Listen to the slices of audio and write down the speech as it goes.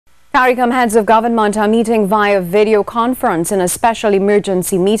CARICOM heads of government are meeting via video conference in a special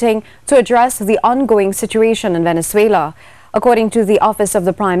emergency meeting to address the ongoing situation in Venezuela. According to the Office of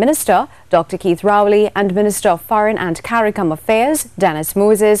the Prime Minister, Dr. Keith Rowley and Minister of Foreign and CARICOM Affairs, Dennis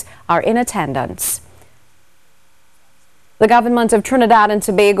Moses, are in attendance. The government of Trinidad and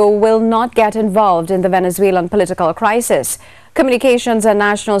Tobago will not get involved in the Venezuelan political crisis. Communications and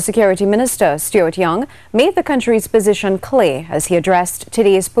National Security Minister Stuart Young made the country's position clear as he addressed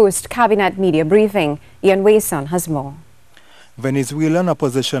today's post-cabinet media briefing. Wason has more. Venezuelan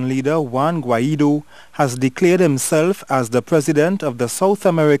opposition leader Juan Guaido has declared himself as the president of the South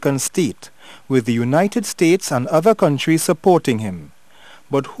American state, with the United States and other countries supporting him.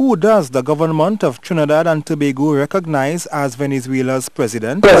 But who does the government of Trinidad and Tobago recognize as Venezuela's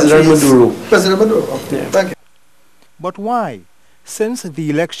president? President Maduro. President Maduro. Yeah. Thank you. But why? Since the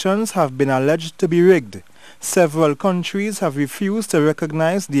elections have been alleged to be rigged, several countries have refused to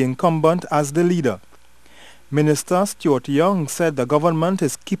recognize the incumbent as the leader. Minister Stuart Young said the government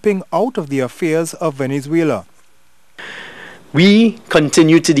is keeping out of the affairs of Venezuela. We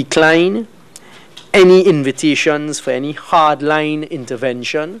continue to decline any invitations for any hardline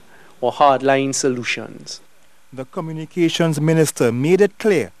intervention or hardline solutions. The communications minister made it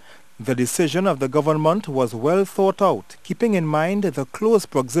clear the decision of the government was well thought out, keeping in mind the close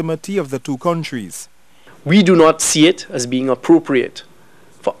proximity of the two countries. We do not see it as being appropriate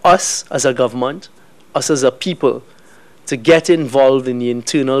for us as a government, us as a people, to get involved in the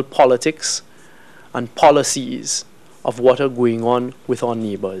internal politics and policies of what are going on with our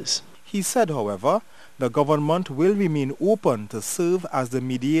neighbors. He said, however, the government will remain open to serve as the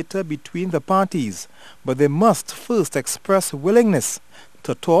mediator between the parties, but they must first express willingness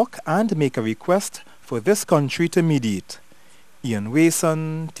to talk and make a request for this country to mediate.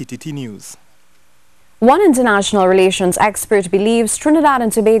 Wason, TTT News. One international relations expert believes Trinidad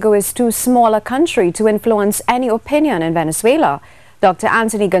and Tobago is too small a country to influence any opinion in Venezuela. Dr.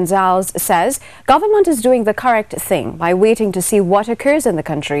 Anthony Gonzalez says government is doing the correct thing by waiting to see what occurs in the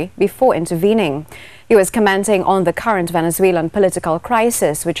country before intervening. He was commenting on the current Venezuelan political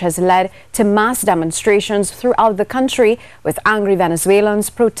crisis, which has led to mass demonstrations throughout the country, with angry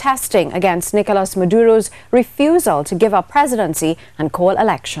Venezuelans protesting against Nicolas Maduro's refusal to give up presidency and call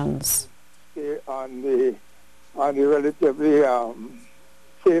elections. On the relatively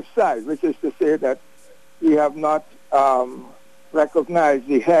safe side, which is to say that we have not recognized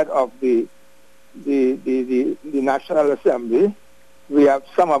the head of the National Assembly.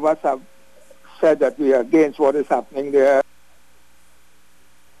 Some of us have said that we are against what is happening there.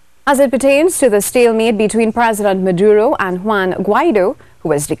 As it pertains to the stalemate between President Maduro and Juan Guaido, who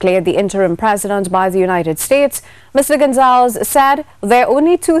was declared the interim president by the United States, Mr. Gonzalez said there are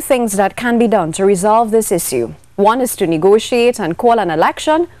only two things that can be done to resolve this issue. One is to negotiate and call an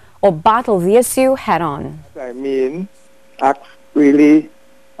election, or battle the issue head-on. I mean, really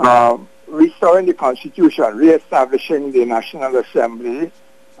restoring the Constitution, re-establishing the National Assembly,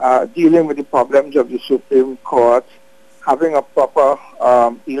 dealing with the problems of the Supreme Court, having a proper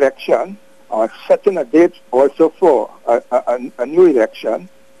election, setting a date also for a new election,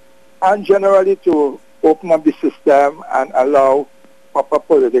 and generally to open up the system and allow proper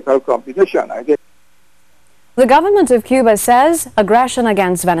political competition. I think the government of Cuba says aggression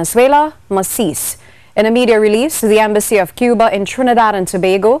against Venezuela must cease. In a media release, the Embassy of Cuba in Trinidad and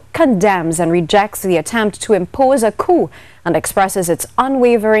Tobago condemns and rejects the attempt to impose a coup and expresses its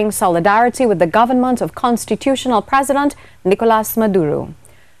unwavering solidarity with the government of constitutional President Nicolas Maduro.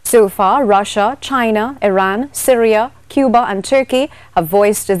 So far, Russia, China, Iran, Syria, Cuba and Turkey have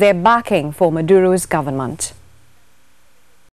voiced their backing for Maduro's government.